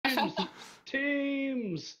Teams!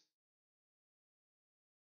 Teams!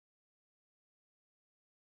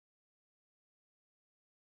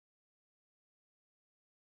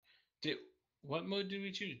 What mode did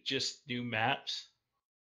we choose? Just new maps?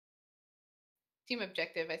 Team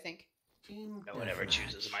objective, I think. No one ever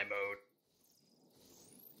chooses my mode.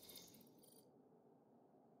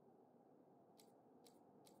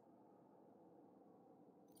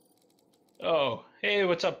 Oh, hey,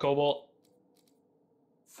 what's up, Cobalt?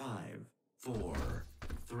 5, 4,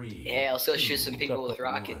 3. Yeah, I'll still shoot some people with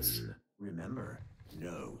one. rockets. Remember,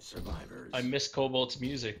 no survivors. I miss Cobalt's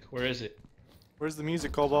music. Where is it? Where's the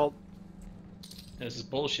music, Cobalt? This is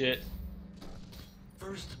bullshit.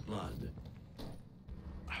 First blood.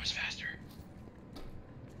 I was faster.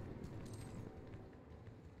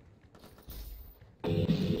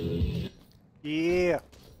 Yeah.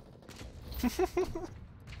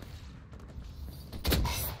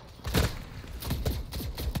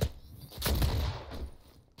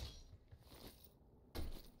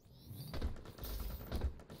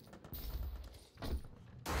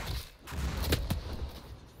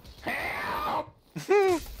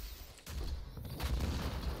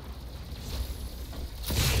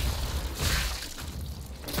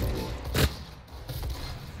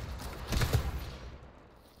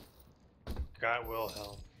 Got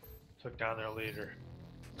Wilhelm. Took down their leader.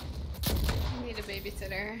 I need a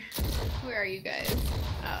babysitter. Where are you guys?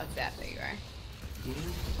 Oh, it's that. There you are.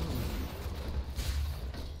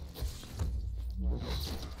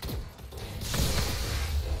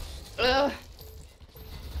 Ugh.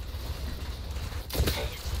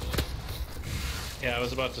 Yeah, I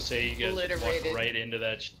was about to say you guys walked Obliterated. right into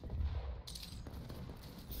that.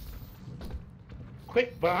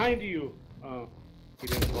 Quick, behind you! Oh, he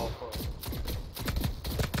didn't fall for it.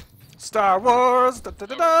 Star Wars! Da da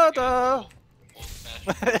da da da!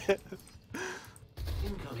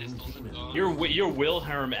 Your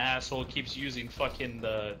Wilhelm asshole keeps using fucking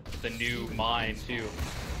the new mine too.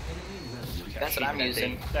 That's what I'm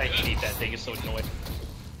using. I hate that thing. It's so annoying.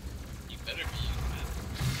 You better be using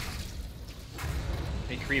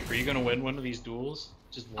Hey Creep, are you gonna win one of these duels?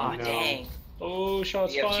 Just Aw, one. No. dang. Oh,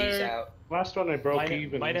 shots EFG's fired. out. Last one I broke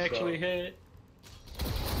even. Might so- actually hit.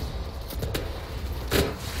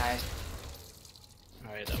 Nice.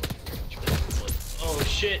 Alright, that was oh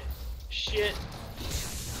shit! Shit!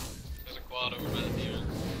 There's a quad over by the demon.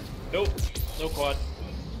 Nope, no quad.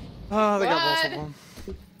 Oh, they got What? most of them.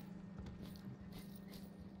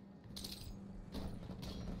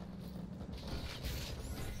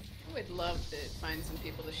 I would love to find some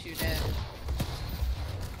people to shoot at.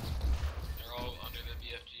 They're all under the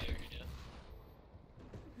BFG area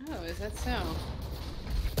now. Oh, is that so?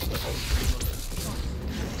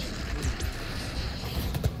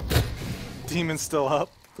 Demon's still up.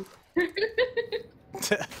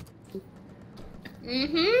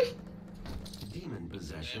 Mm-hmm. Demon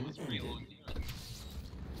possession It's pretty ended. long demon.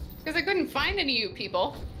 Because I couldn't find any of you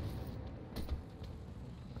people.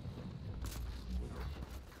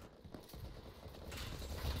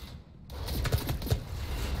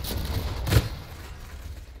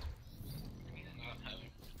 Not having.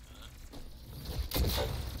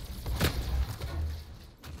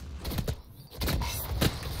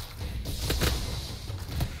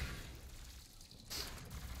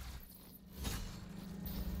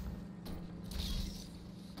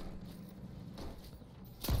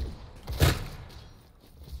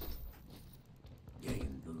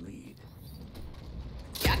 Gained the lead.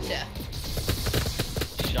 Gotcha.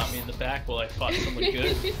 Shot me in the back while I fought someone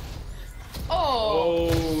good. Oh,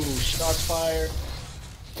 Oh, shots fired.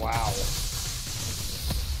 Wow.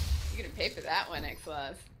 you're gonna pay for that one,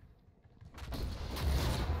 X-Laws.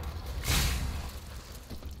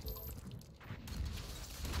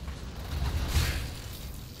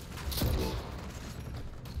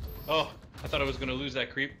 Oh, I thought I was gonna lose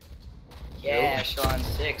that Creep. Yeah, Sean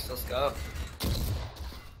 6. Let's go.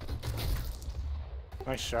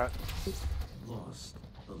 Nice shot. Lost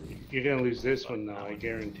the lead. You're gonna lose this one though, I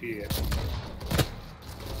guarantee it.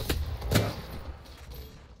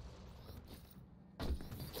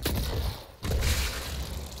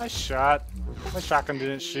 Nice shot. My shotgun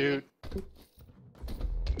didn't shoot. Pretty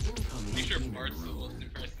sure Bart's the most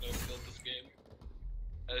impressive I've built this game.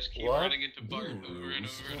 I just keep What? running into Bart over and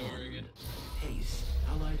over and over again. Haste.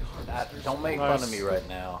 Allied harvesters. Don't make Nice. fun of me right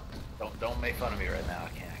now. Don't make fun of me right now. I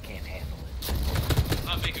can't handle it. I'm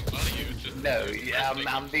not making fun of you, it's just. No, yeah,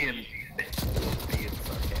 I'm being sarcastic.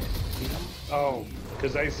 Oh,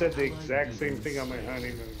 because I said the exact same thing on my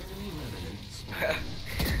honeymoon.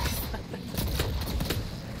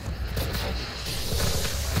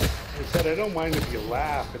 I said I don't mind if you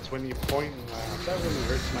laugh. It's when you point and laugh that really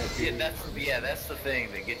hurts my feelings. That's the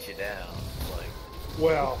thing that gets you down. It's like,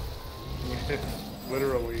 Well,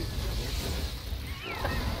 literally.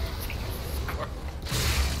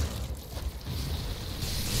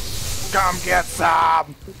 Come get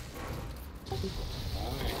some!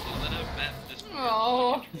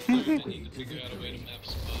 Oh.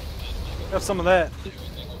 Have some of that.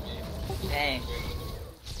 Dang.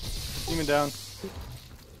 Demon down.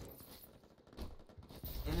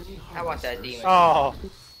 I want that demon. Oh.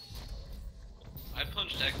 I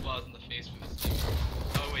punched Ekblaz in the face with his demon.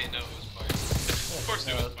 Oh wait, no, it was fire. Of course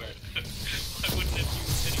it was fire. Why wouldn't it be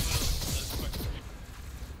anyone else? That's fucking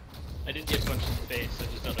great. I did get punched in the face, I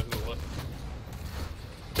just don't know who it was.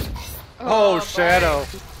 Oh, Shadow.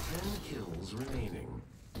 10 kills remaining.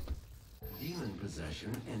 Demon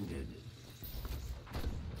possession ended.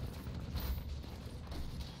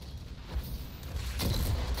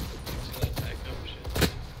 So that attack, oh shit.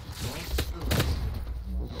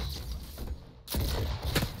 Lost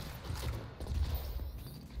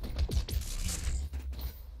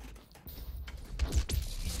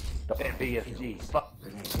the lead. and BFG. Fuck.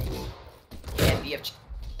 Yeah, BFG.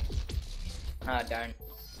 Ah, darn.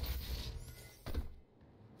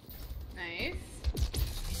 Nice.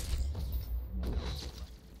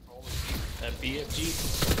 That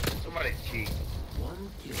BFG. Somebody cheat. 1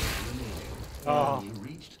 kill remaining. Oh. Enemy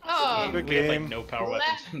reached Oh. Good We had like game. no power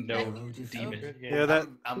weapons, no Arrow defeated. demon. Good game. Yeah, that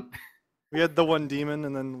I'm we had the one demon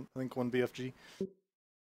and then I think one BFG.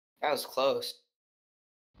 That was close.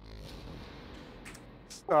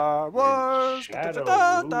 Star Wars. Shadow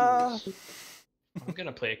Da-da-da-da. lose. I'm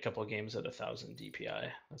gonna play a couple games at 1000 DPI.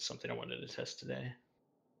 That's something I wanted to test today.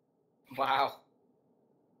 Wow.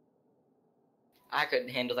 I couldn't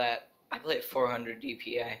handle that. I play at 400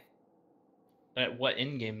 DPI. At what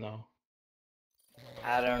in game though?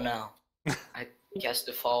 I don't know. I guess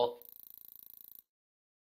default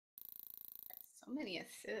So many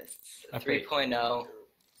assists. I played- 3.0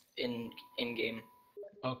 in game.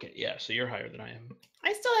 Okay, yeah, so you're higher than I am.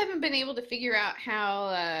 I still haven't been able to figure out how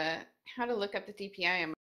to look up the DPI on